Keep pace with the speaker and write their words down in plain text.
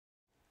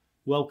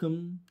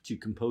Welcome to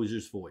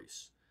Composer's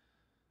Voice.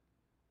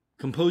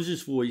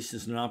 Composer's Voice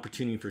is an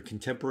opportunity for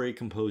contemporary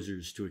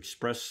composers to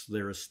express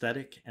their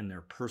aesthetic and their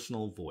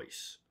personal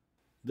voice.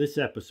 This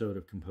episode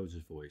of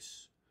Composer's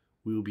Voice,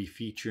 we will be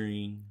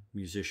featuring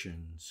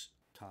musicians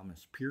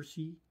Thomas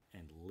Piercy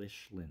and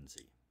Lish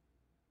Lindsey.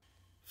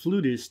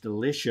 Flutist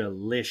Alicia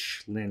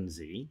Lish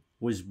Lindsey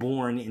was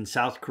born in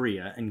South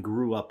Korea and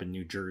grew up in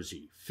New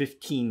Jersey,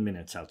 15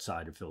 minutes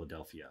outside of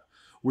Philadelphia,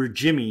 where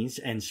jimmies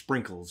and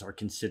sprinkles are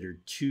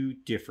considered two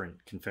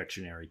different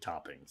confectionery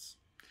toppings.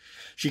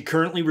 She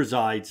currently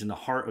resides in the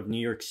heart of New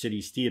York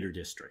City's theater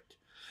district.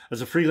 As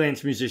a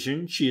freelance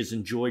musician, she has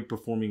enjoyed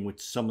performing with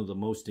some of the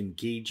most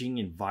engaging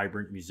and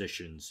vibrant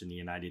musicians in the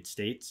United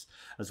States,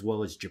 as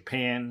well as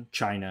Japan,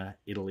 China,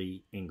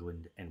 Italy,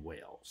 England, and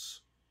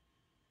Wales.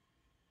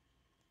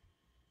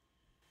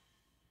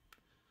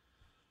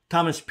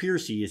 Thomas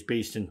Piercy is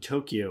based in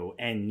Tokyo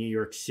and New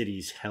York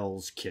City's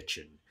Hell's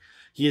Kitchen.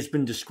 He has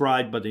been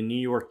described by the New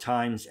York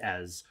Times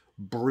as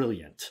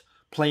brilliant,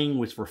 playing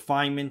with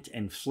refinement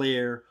and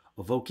flair,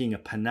 evoking a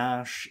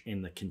panache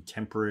in the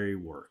contemporary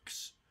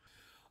works.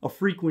 A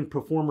frequent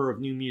performer of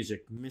new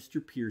music,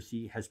 Mr.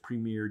 Piercy has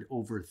premiered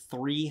over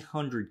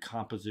 300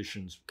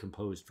 compositions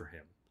composed for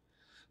him.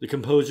 The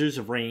composers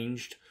have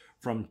ranged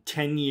from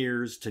 10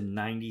 years to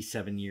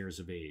 97 years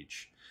of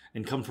age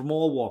and come from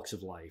all walks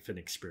of life and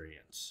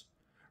experience.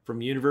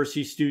 From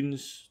university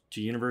students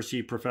to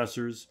university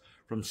professors,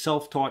 from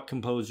self-taught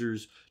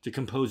composers to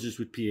composers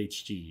with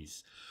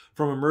PhDs,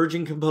 from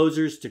emerging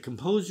composers to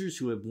composers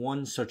who have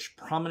won such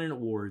prominent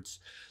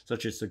awards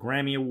such as the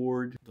Grammy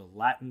Award, the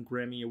Latin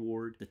Grammy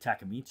Award, the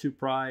Takemitsu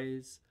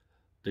Prize,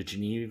 the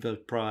Geneva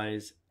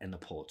Prize, and the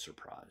Pulitzer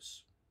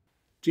Prize.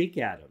 Jake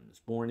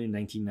Adams, born in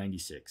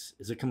 1996,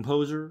 is a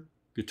composer,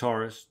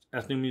 guitarist,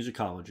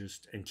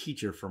 ethnomusicologist, and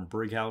teacher from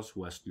Brighouse,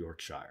 West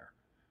Yorkshire.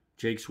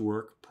 Jake's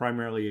work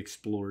primarily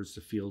explores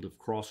the field of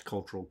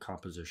cross-cultural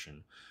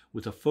composition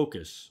with a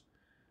focus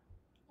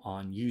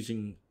on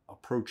using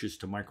approaches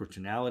to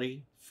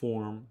microtonality,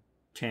 form,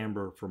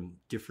 timbre from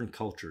different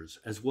cultures,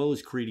 as well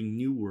as creating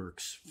new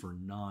works for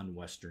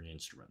non-Western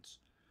instruments.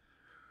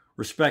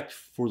 Respect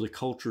for the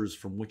cultures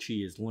from which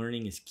he is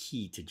learning is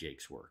key to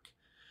Jake's work,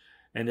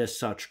 and as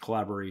such,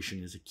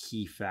 collaboration is a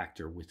key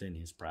factor within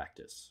his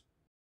practice.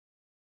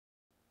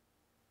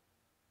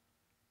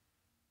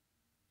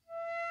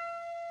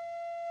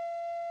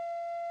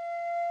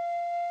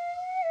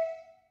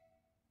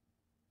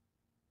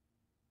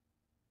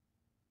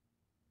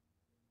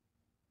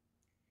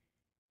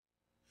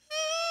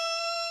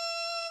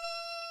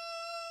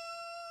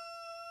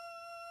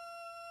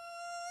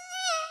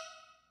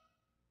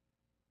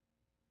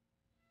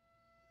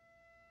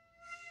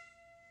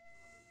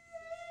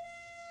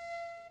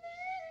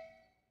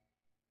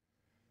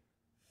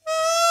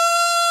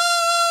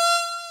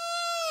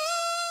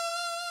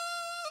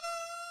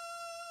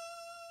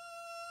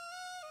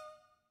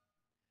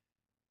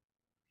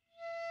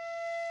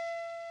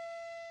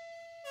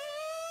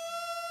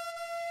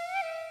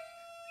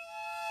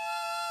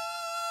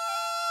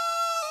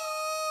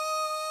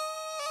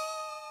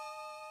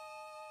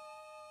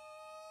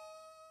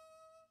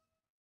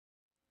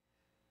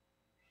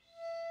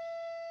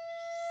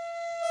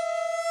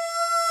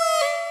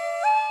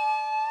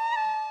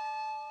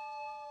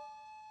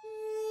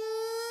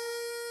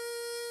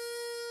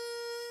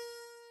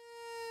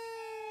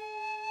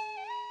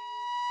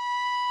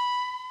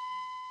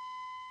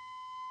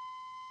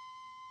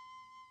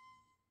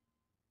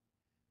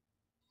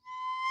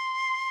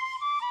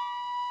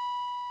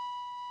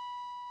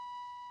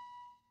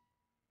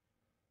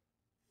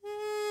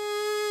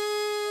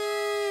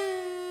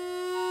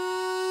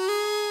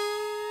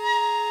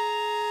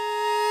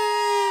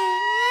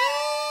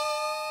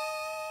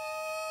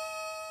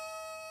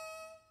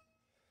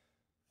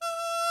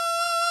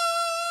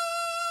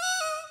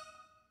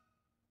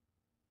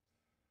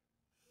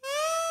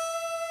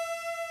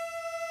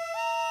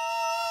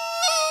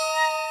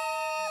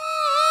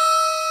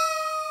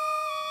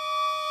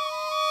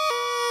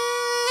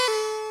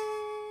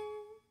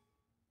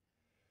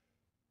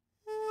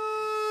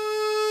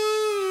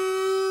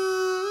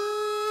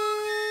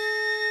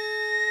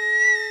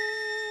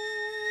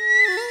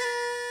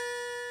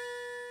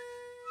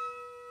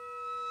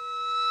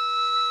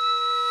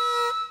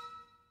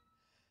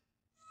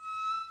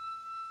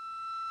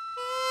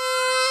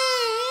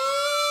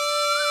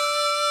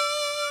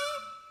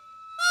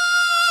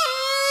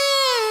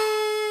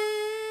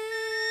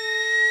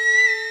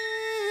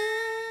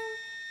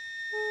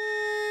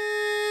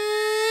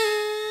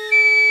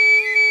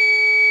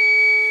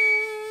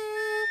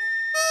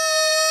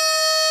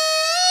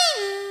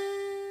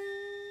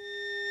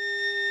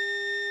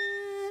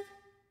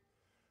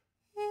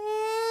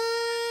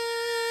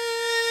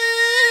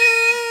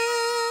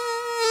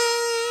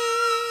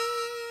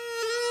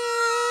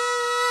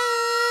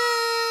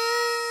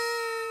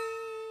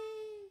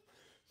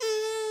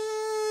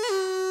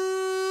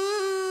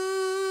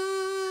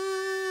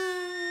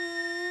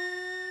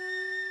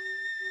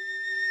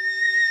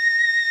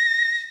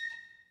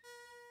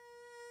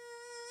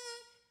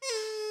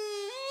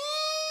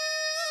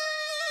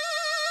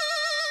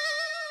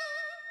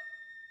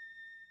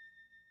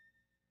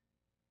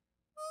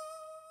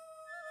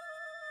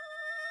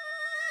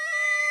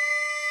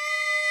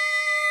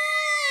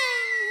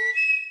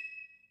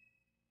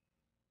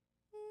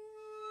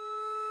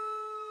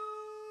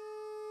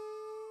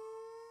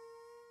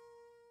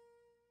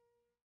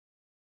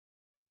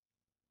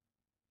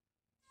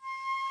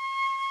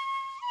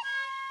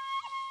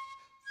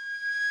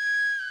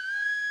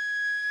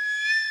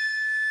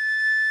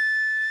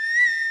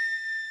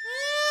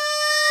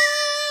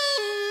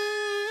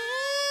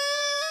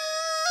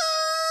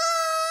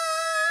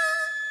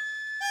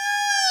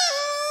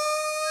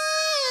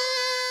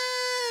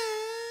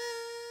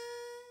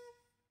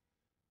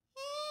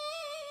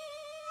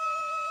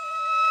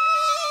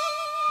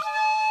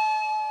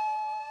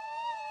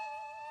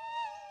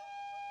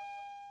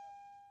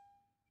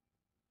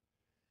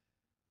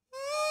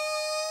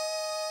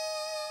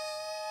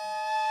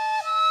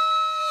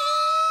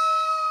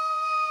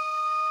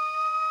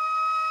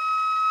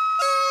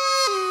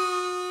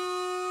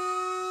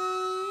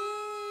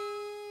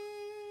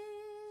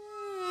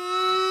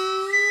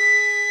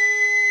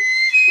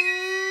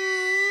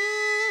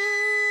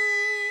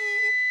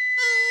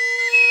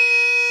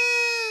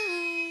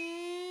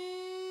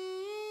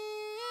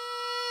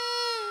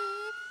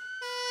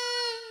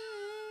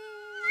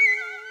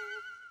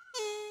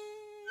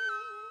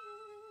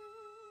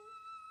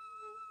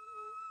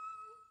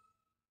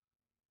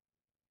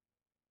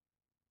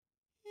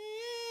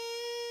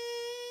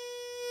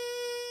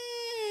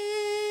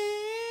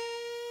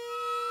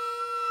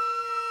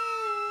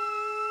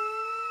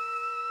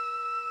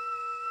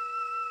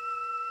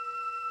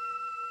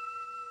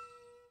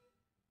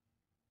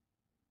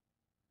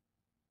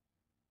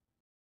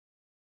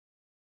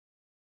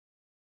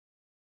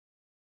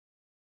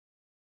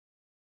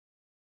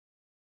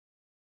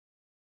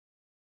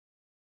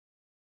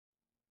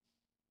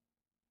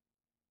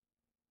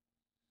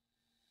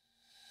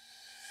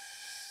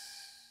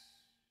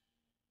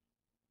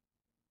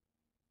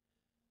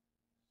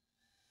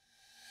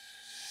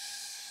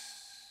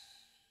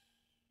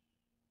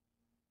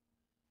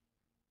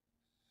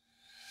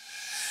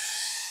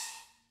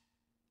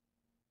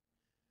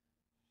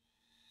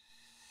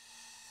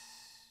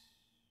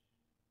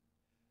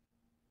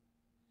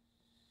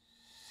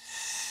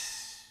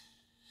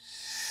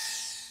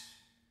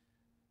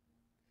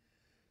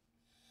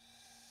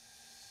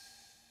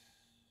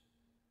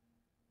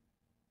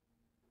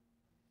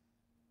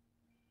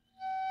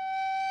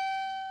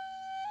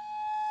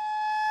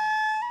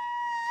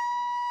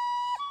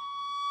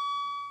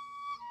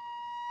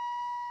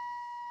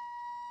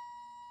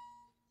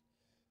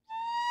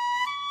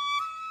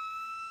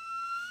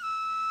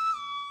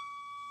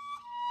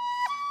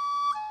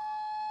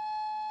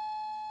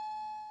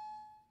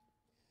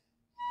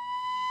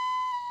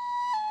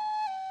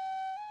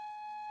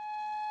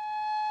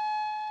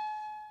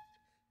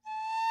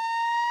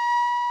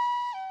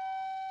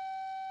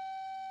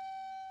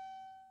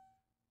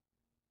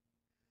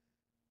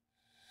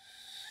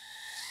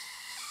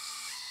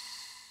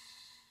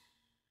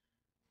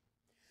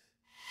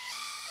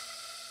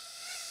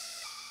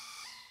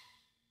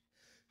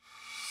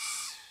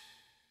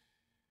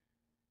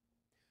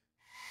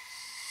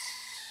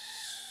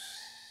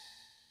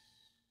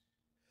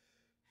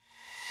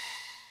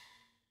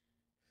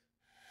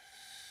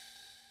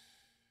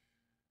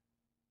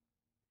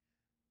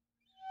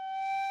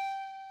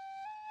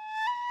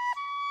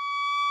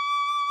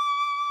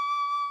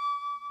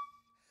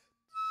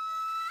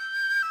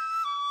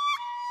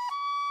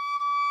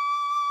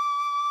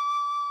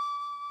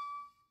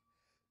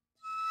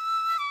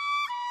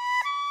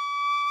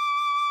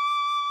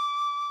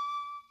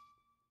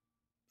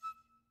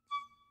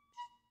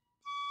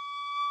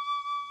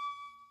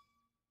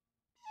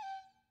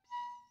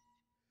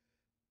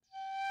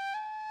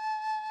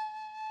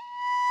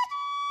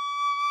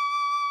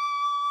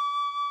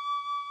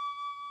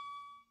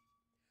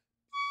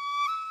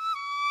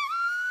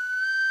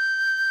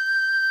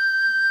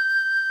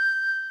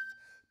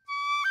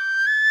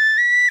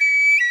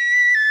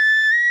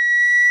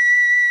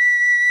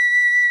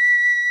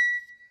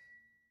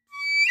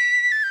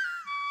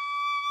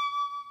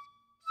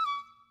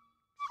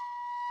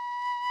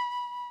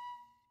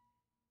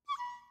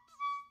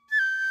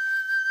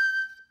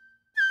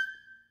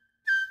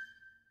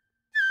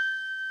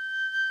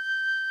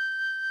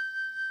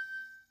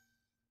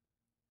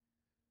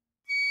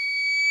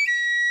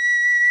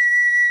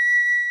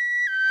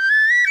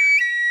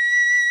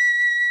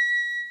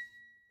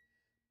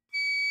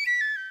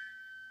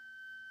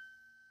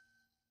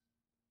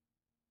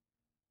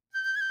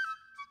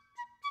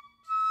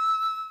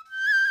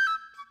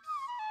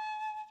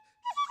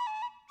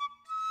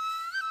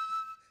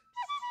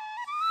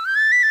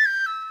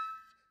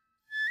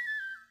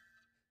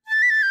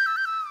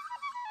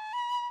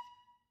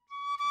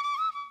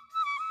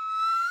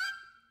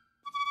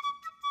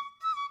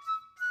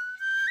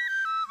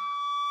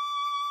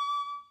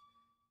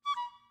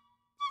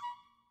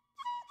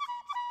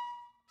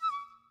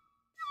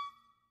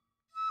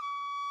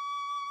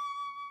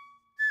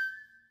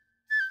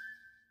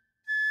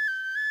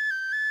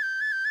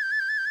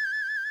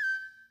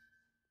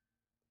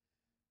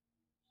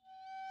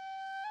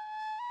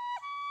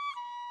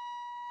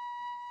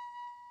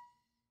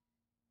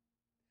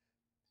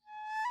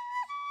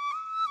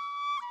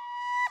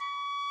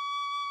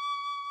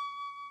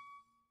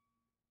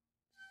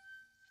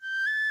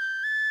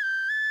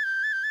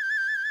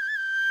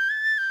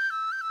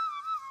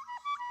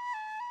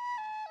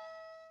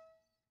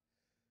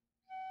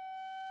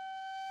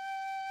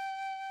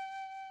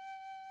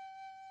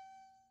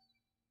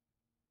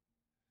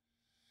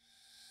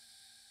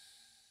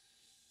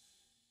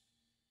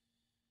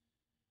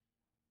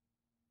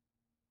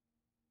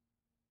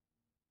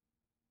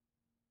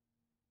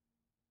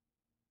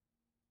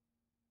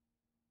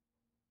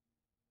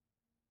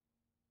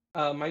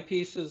 My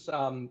piece is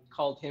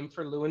called Hymn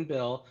for Lou and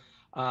Bill.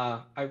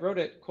 I wrote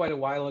it quite a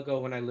while ago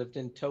when I lived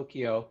in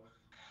Tokyo.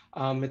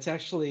 It's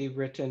actually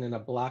written in a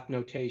block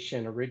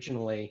notation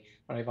originally,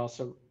 but I've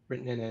also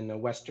written it in a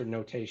Western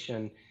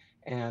notation.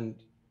 And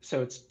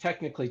so it's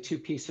technically two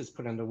pieces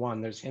put into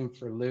one. There's Hymn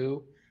for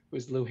Lou,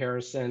 who's Lou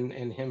Harrison,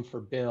 and Hymn for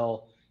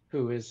Bill,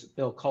 who is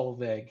Bill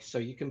Kolvig. So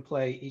you can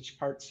play each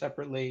part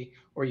separately,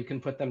 or you can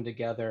put them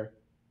together.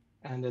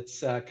 And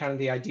it's kind of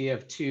the idea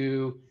of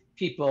two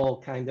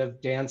people kind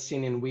of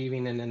dancing and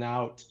weaving in and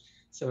out.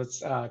 So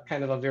it's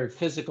kind of a very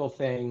physical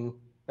thing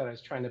that I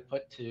was trying to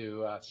put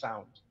to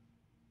sound.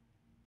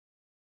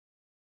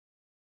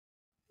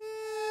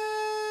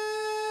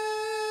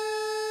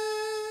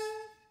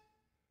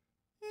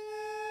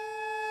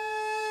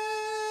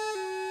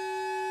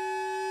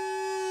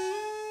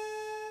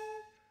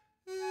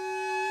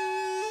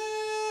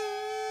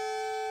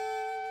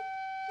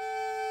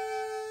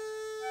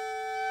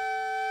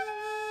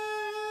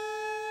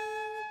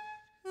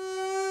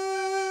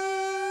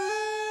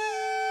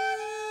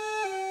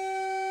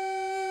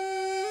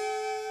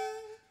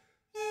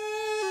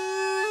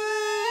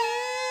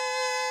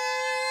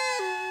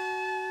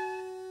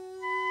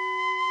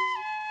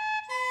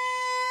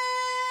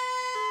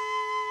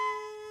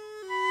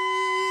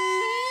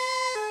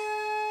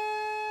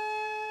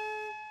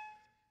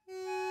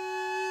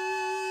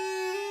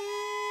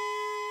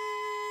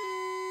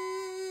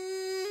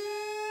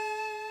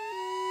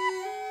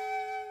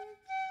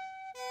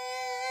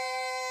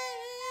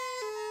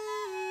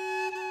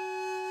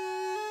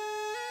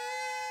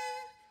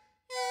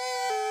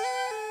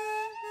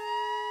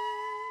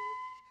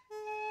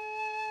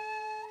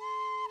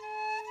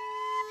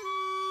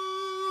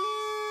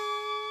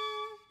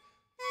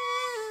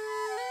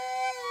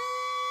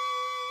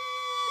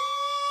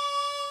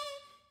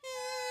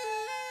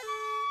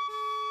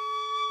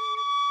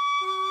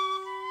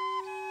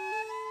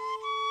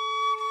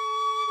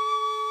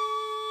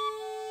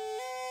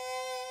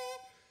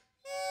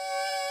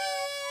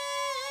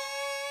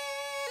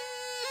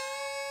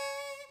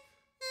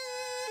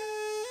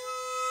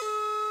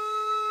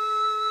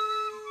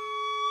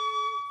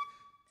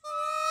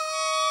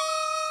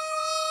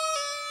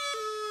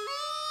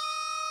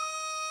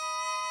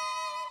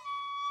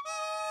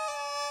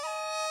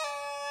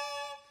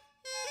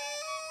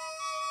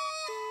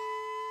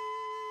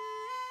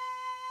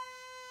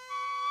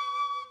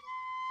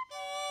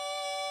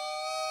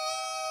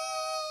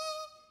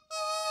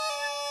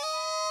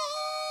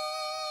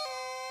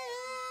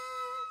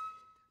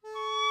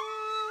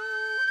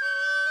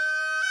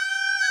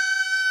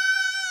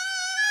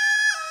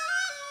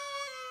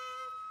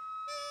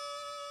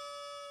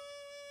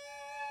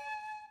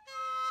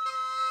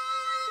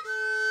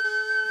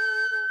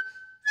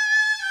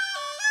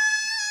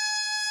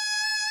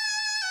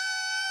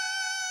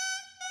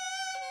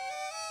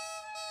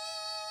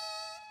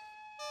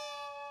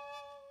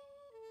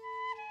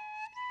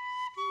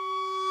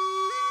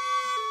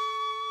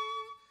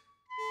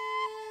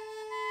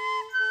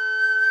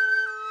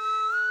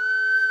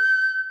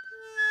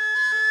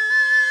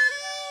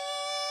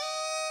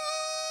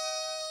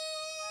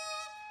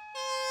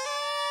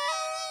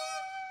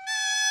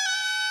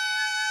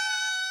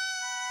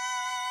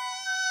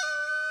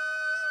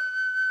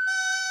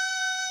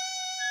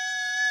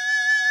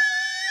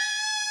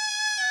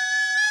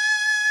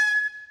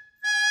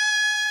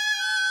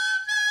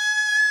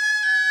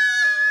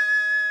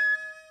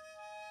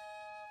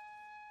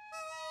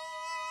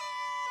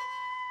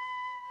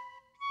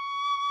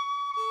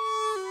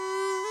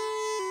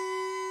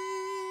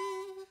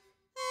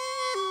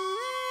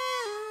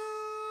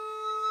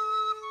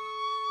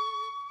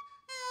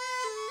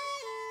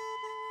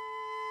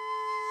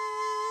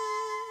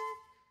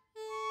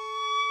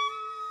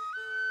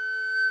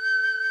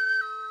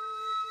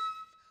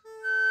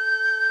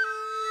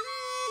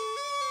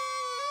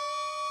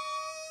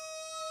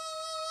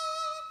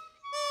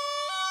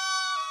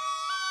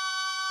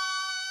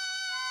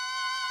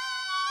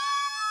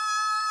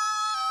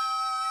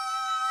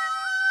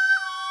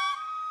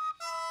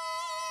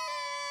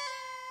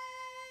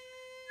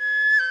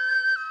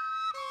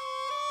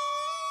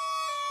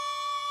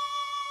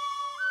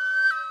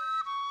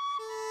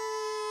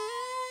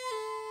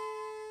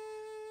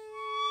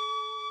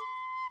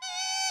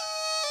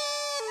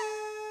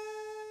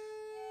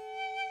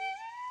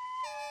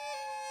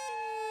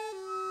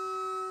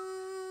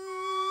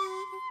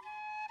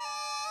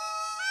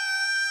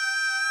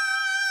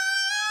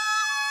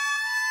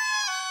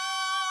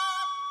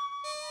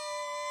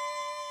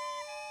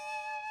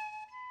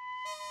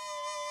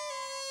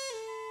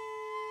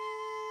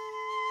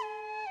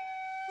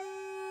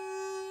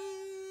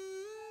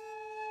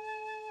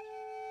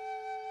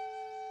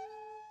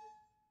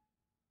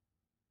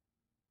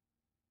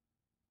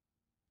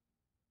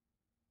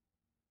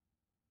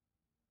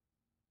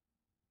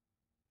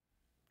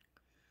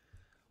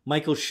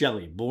 Michael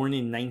Schelle, born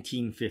in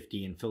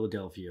 1950 in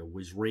Philadelphia,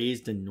 was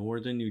raised in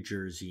northern New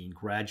Jersey and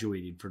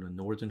graduated from the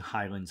Northern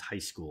Highlands High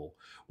School,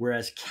 where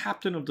as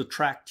captain of the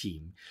track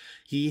team,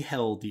 he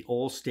held the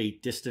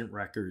all-state distant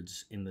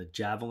records in the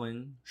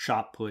javelin,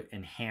 shot put,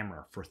 and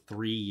hammer for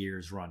 3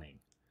 years running.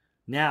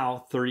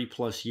 Now, 30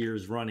 plus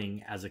years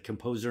running as a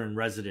composer in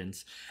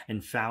residence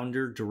and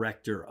founder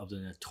director of the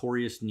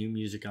notorious new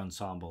music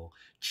ensemble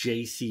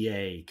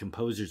JCA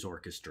Composers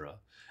Orchestra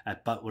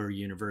at Butler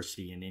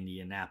University in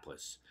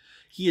Indianapolis.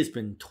 He has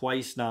been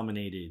twice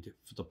nominated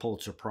for the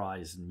Pulitzer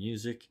Prize in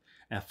Music,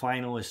 a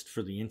finalist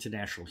for the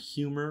International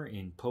Humor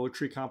in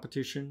Poetry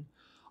competition,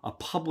 a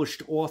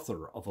published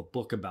author of a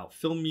book about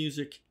film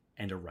music,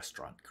 and a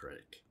restaurant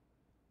critic.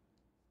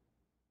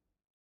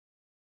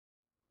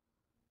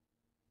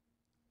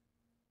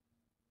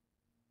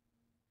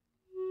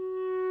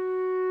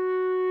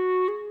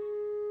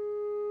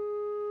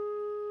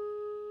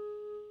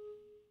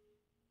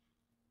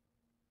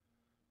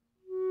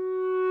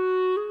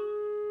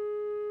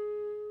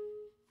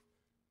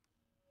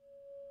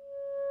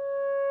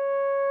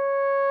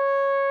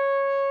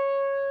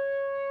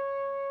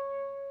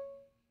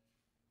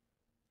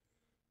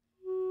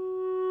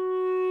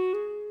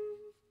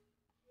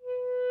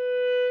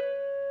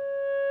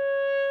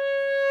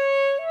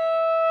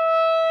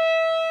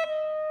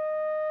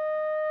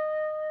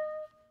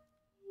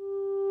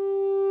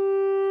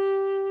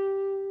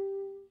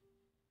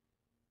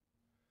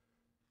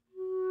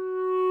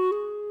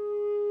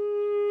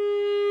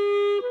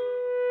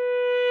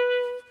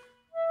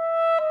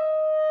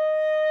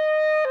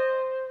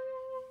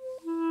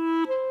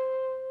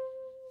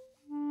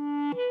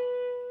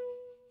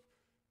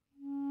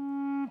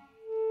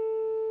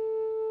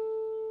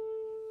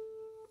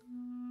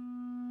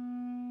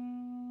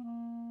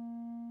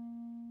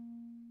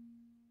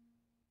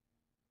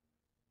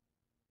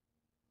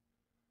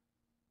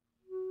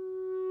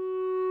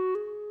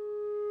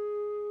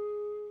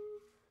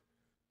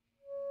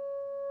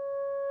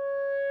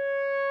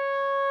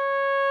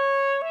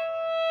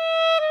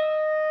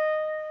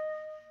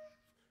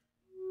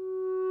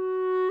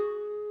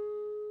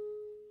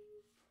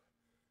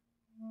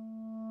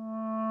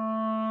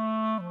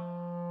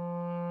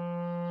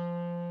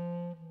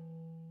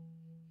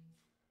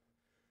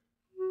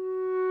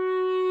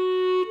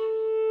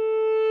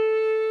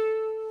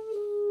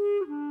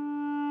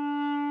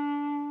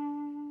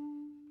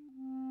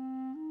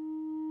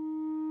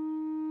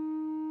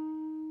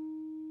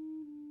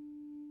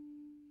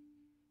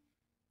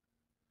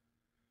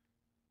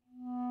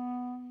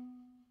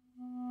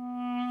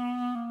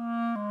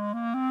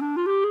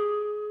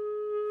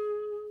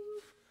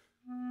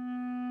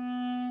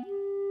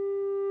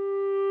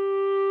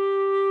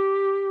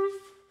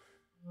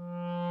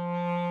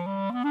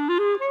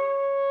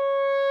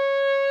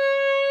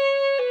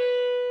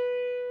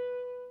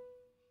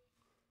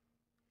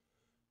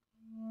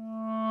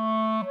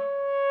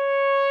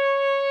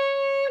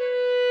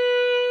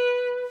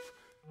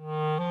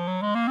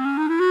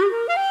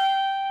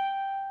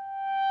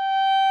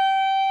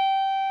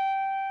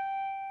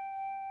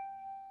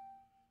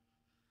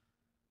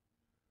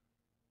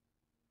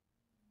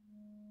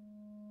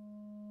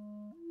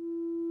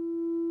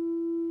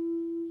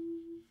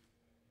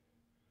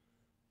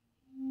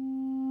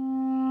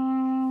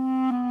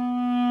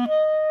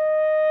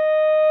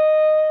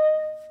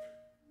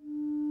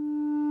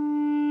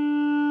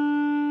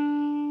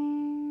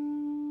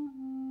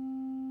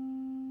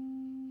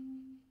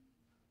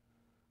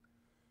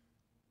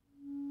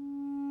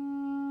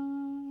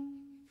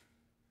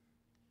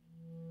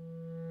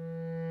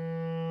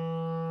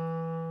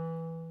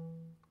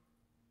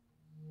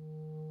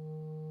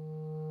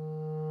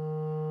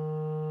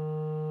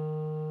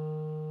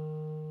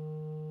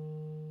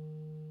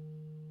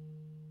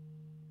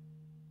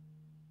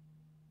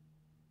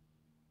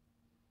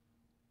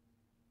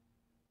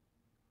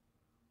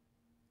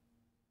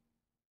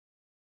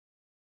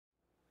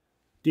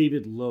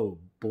 David Loeb,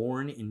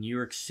 born in New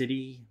York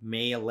City,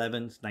 May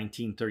 11th,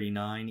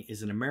 1939,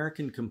 is an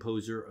American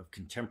composer of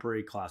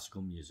contemporary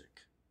classical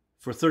music.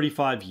 For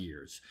 35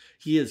 years,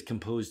 he has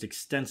composed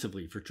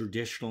extensively for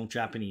traditional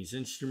Japanese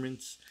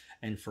instruments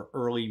and for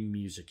early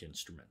music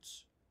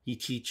instruments. He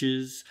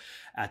teaches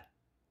at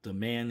the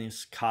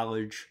Mannes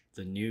College,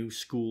 the New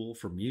School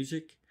for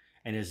Music,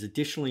 and has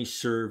additionally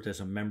served as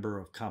a member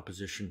of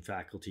composition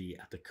faculty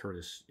at the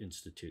Curtis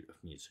Institute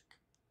of Music.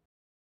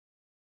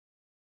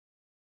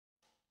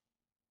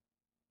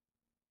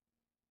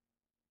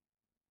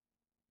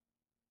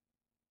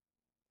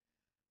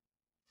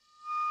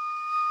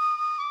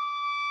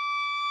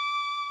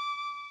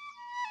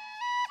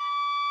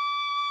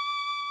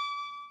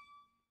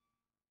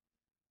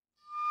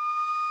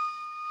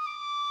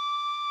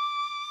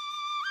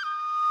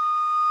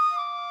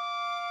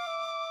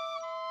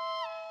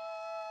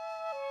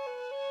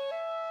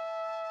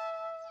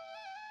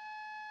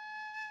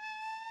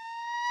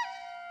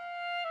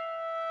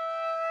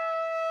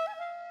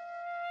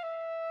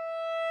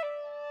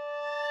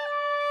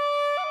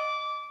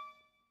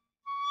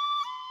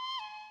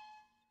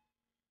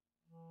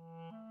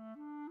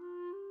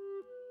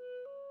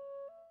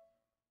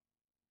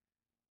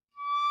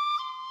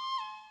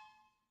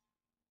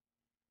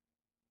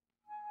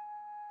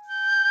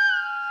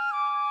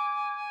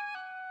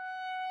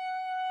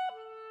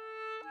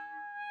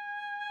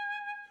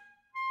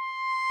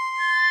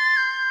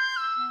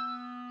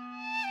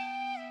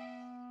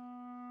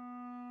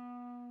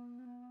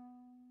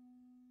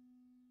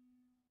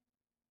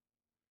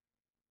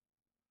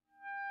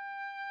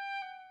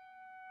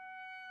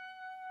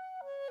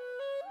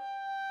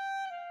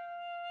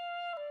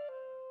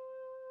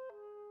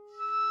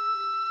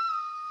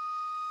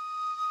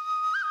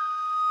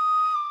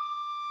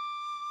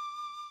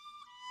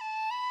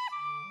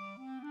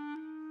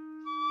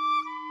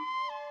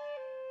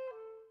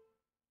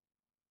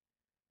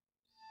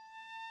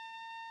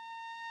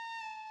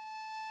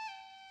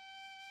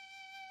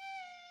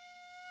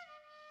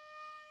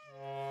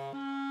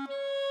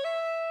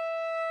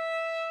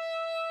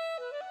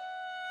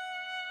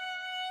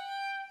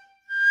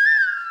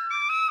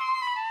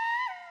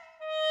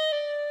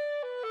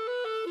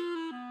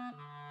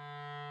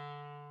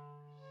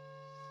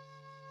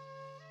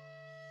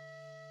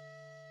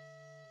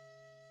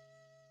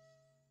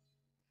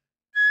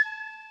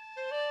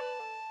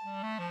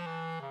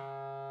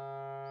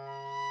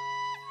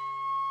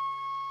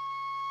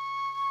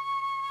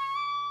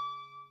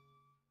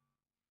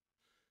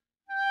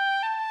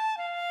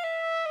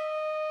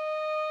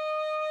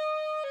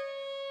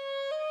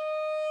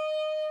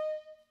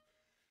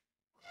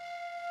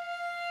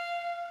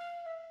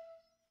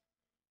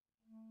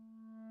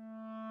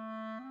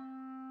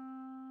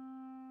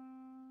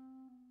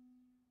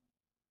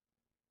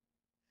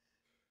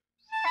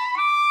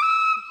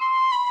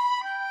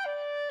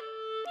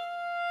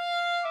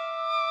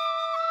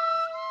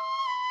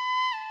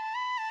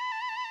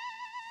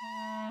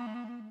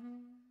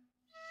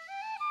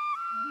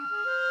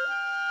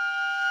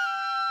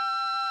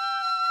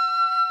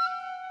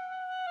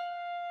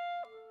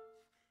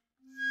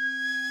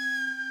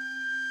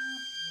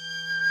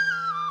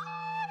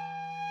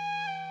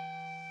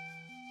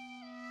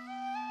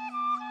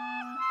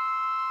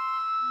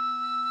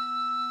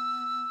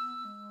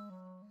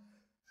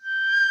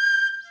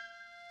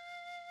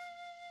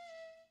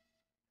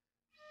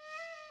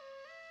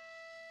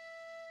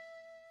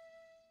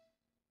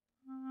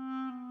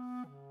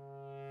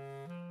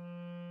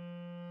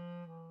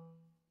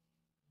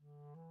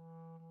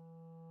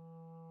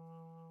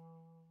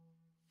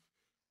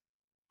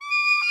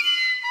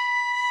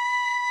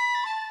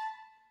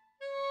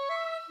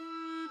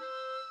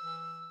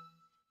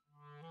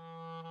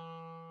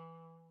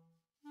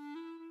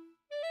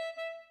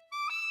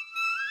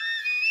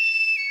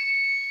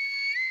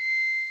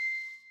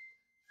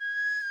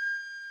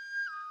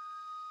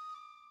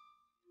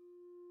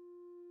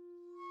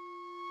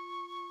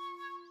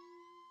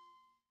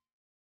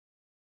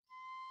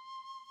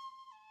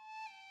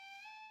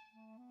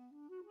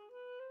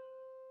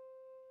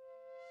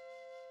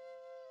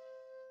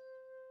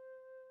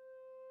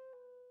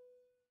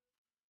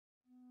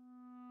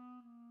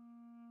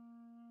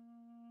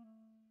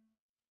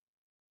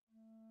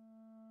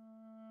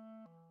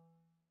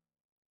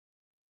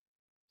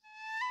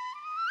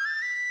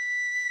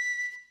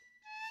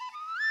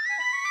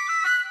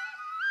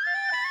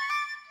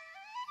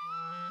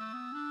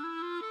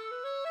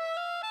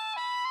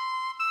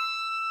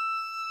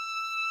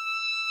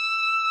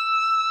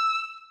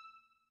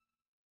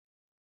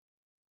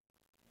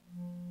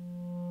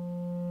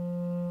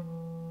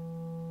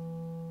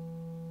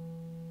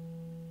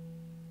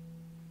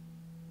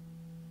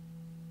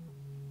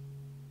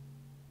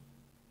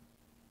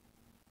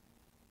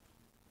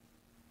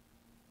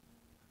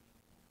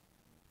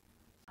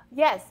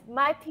 Yes,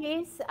 my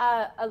piece,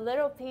 a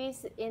little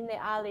piece in the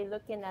alley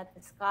looking at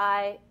the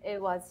sky,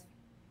 it was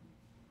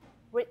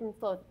written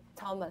for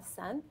Thomas'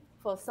 son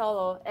for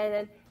solo. And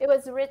then it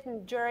was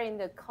written during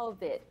the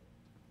COVID.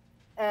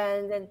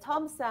 And then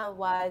Thompson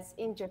was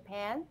in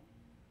Japan,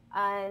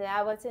 and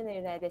I was in the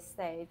United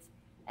States.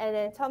 And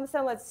then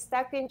Thompson was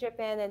stuck in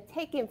Japan and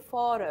taking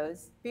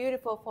photos,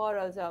 beautiful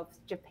photos of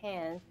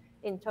Japan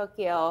in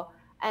Tokyo.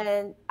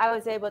 And I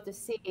was able to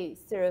see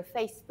through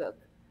Facebook.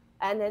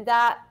 And then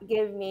that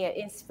gave me an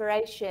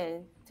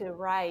inspiration to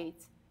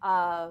write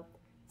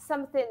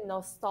something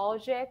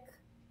nostalgic.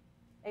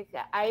 Like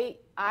I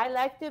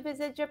like to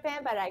visit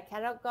Japan, but I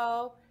cannot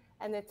go.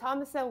 And then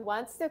Thompson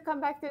wants to come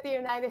back to the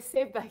United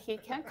States, but he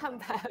can't come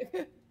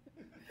back.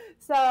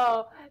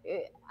 So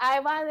I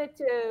wanted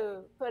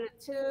to put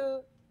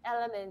two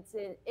elements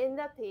in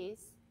the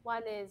piece.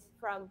 One is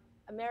from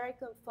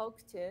American folk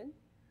tune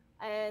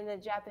and a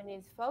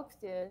Japanese folk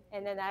tune,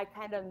 and then I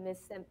kind of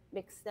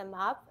mix them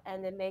up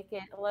and then make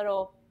it a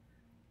little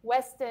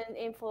Western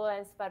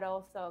influence, but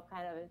also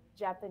kind of a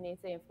Japanese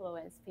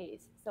influence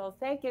piece. So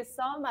thank you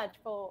so much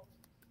for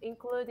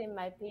including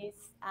my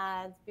piece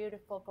and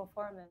beautiful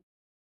performance.